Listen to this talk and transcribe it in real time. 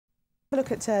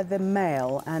Look at the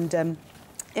Mail and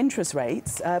interest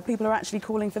rates. People are actually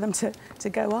calling for them to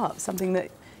go up, something that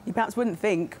you perhaps wouldn't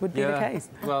think would be the case.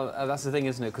 Well, that's the thing,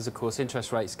 isn't it? Because, of course,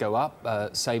 interest rates go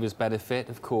up, savers benefit,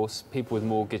 of course, people with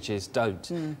mortgages don't.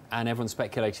 And everyone's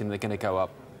speculating they're going to go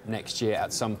up next year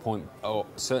at some point, or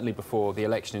certainly before the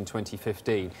election in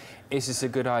 2015. Is this a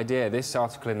good idea? This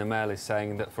article in the Mail is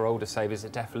saying that for older savers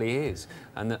it definitely is,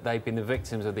 and that they've been the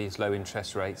victims of these low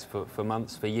interest rates for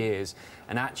months, for years,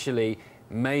 and actually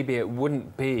maybe it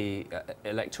wouldn't be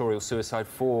electoral suicide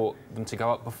for them to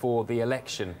go up before the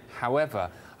election. However,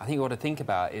 I think what to think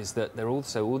about is that there are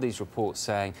also all these reports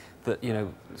saying that, you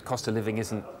know, the cost of living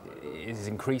is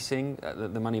increasing,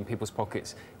 the money in people's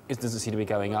pockets doesn't seem to be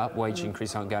going up, wage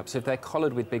increase aren't going up. So if they're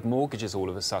collared with big mortgages all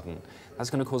of a sudden, that's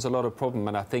going to cause a lot of problem,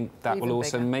 and I think that will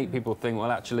also make people think,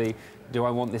 well, actually, do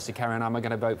I want this to carry on? Am I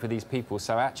going to vote for these people?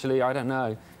 So actually, I don't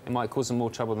know. It might cause them more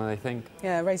trouble than they think.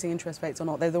 Yeah, raising interest rates or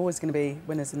not, they're always going to be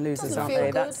winners and losers, aren't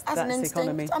they? That's the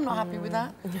economy. I'm not happy with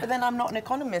that. But then I'm not an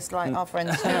economist like our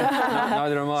friend Stuart.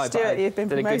 Neither am I. Stuart, you've been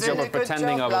did a good job of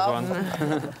pretending I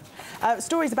was one.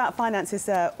 Stories about finances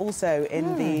also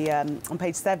in the on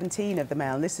page 17 of the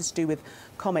Mail, and this is to do with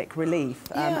comic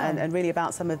relief and really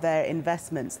about some of their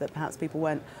investments that perhaps people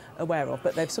weren't aware of,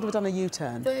 but they've sort of done a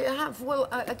U-turn. They have. Well,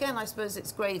 again, I suppose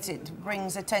it's great. It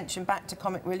brings attention back to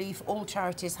comic relief. All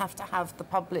charities have to have the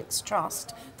public's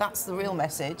trust. That's the real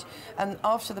message. And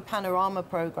after the Panorama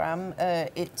programme,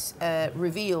 it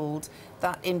revealed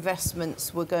that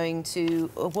investments were going to,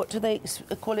 what do they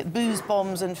call it, booze,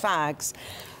 bombs and fags.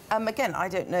 Again, I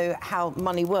don't know how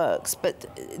money works, but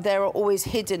there are always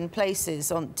hidden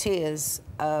places on tiers.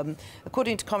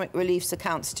 According to Comic Relief's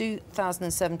accounts,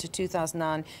 2007 to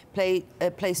 2009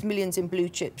 placed millions in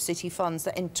blue-chip city funds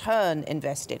that in turn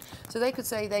invested. So they could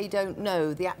say they don't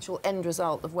know the actual end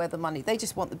result of where the money... They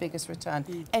just want the biggest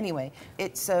return. Anyway,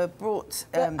 it's brought...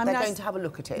 they're going to have a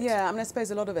look at it. Yeah, I mean, I suppose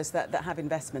a lot of us that have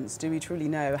investments, do we truly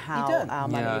know how our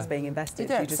money is being invested?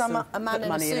 You don't. Just a man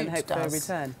in a suit and hope for a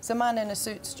return. It's a man in a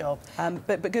suit's job.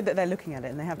 But good that they're looking at it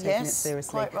and they have taken it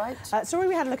seriously. Quite right. Story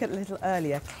we had a look at a little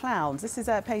earlier, clowns. This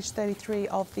is page 33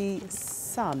 of the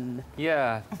Sun.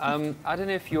 Yeah, I don't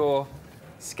know if you're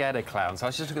scared of clowns. I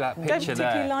was just looking at that picture there. Don't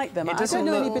particularly like them. I don't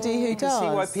know anybody who does. You can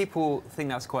see why people think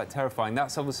that's quite terrifying.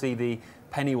 That's obviously the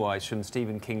Pennywise from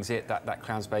Stephen King's It. That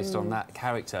clown's based on that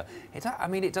character. I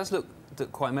mean, it does look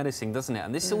quite menacing, doesn't it?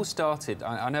 And this all started,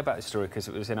 I know about this story because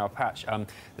it was in our patch.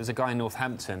 There's a guy in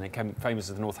Northampton, he became famous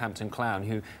as the Northampton Clown,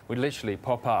 who would literally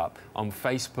pop up on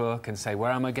Facebook and say,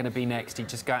 where am I going to be next? He'd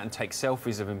just go out and take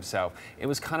selfies of himself. It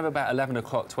was kind of about 11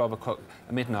 o'clock, 12 o'clock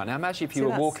at midnight. Now imagine if you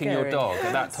were walking your dog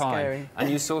at that time and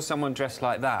you saw someone dressed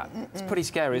like that. It's pretty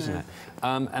scary, isn't it?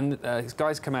 And this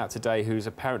guy's come out today who's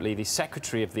apparently the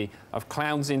secretary of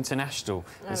Clowns International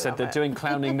and said they're doing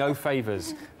clowning no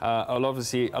favours.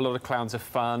 Obviously, a lot of clowns are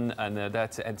fun and they're there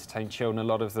to entertain children, a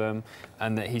lot of them,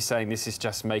 and that he's saying this is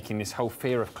just making this whole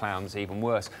fear of clowns even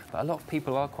worse. But a lot of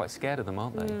people are quite scared of them,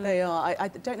 aren't they? They are. I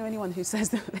don't know anyone who says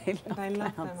that they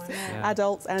love clowns.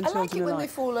 Adults and children alike. I like it when they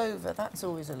fall over. That's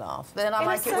always a laugh. Then I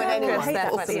like it when anyone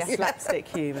falls over. Slapstick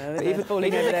humour. Even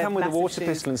if they come with a water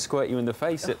pistol and squirt you in the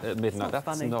face at midnight,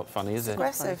 that's not funny, is it? It's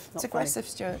aggressive. It's aggressive,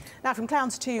 Stuart. Now, from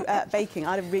clowns to baking.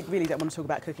 I really don't want to talk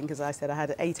about cooking because I said I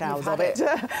had 8 hours of it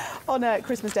on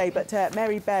Christmas Day. But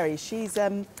Mary Berry, she's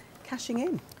cashing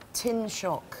in. Tin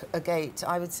shock agate,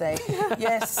 I would say.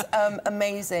 Yes,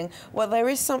 amazing. Well, there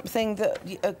is something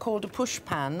that called a push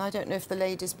pan. I don't know if the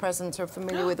ladies present are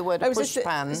familiar with the word push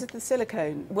pan. Is it the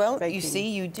silicone? Well, you see,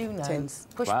 you do know. Tins.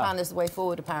 Push pan is the way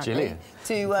forward, apparently,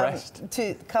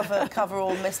 to cover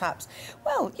all mishaps.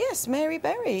 Well, yes, Mary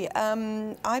Berry.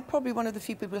 I'm probably one of the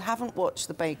few people who haven't watched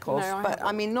the Bake Off, but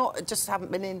I mean, just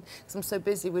haven't been in because I'm so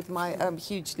busy with my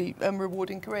hugely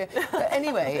rewarding career. But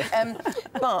anyway,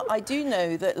 but I do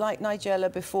know that, like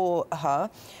Nigella before her,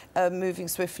 moving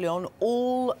swiftly on,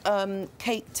 all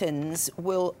cake tins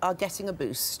are getting a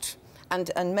boost.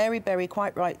 And Mary Berry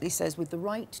quite rightly says, with the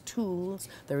right tools,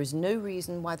 there is no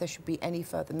reason why there should be any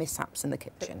further mishaps in the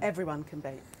kitchen. But everyone can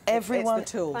bake. Everyone.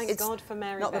 It's the tools. Thank God for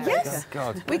Mary Berry. Yes.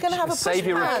 God. We're going to have a push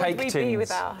pan. Cake tins.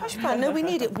 Push pan. No, we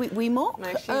need it. We mop.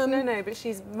 No, but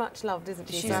she's much loved, isn't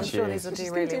she? So I'm sure these will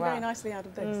do really well. very nicely out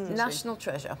of this. National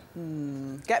treasure.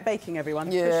 Get baking,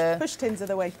 everyone. Yeah. Push tins are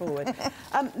the way forward.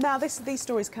 Now, these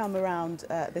stories come around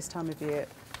this time of year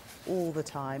all the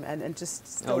time, and just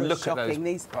still shocking.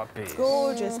 These puppies.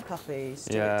 Gorgeous puppies.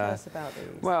 Stuart, tell us about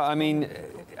these. Well, I mean,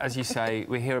 as you say,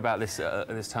 we hear about this at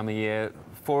this time of year.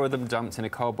 4 of them dumped in a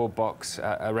cardboard box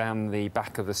around the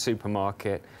back of the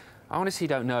supermarket. I honestly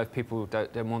don't know if people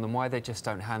don't want them, why they just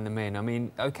don't hand them in. I mean,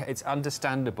 OK, it's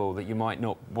understandable that you might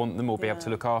not want them or be able to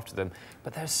look after them,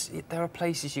 but there are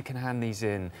places you can hand these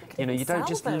in. You know, you don't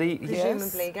just leave...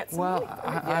 Presumably, get some money for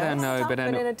it. I don't know, but...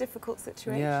 in a difficult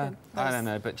situation. Yeah, I don't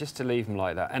know, but just to leave them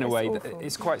like that. Anyway,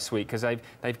 it's quite sweet, because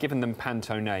they've given them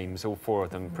panto names, all 4 of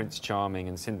them, Prince Charming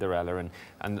and Cinderella,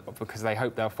 and because they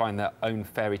hope they'll find their own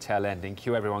fairy tale ending,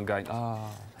 cue everyone going,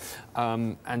 ah.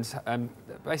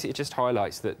 Basically, it just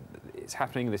highlights that it's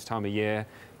happening this time of year.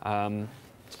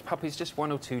 Puppies just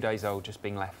 1 or 2 days old, just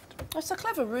being left. It's a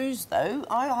clever ruse, though.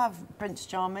 I'll have Prince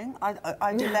Charming.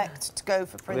 I'd elect to go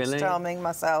for Prince Charming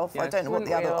myself. Yes. I don't know what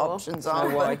the other options are.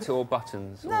 Snow White or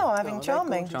Buttons? No, I'm having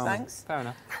Charming, thanks. Fair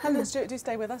enough. Helen, Stuart, do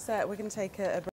stay with us. We're going to take a break.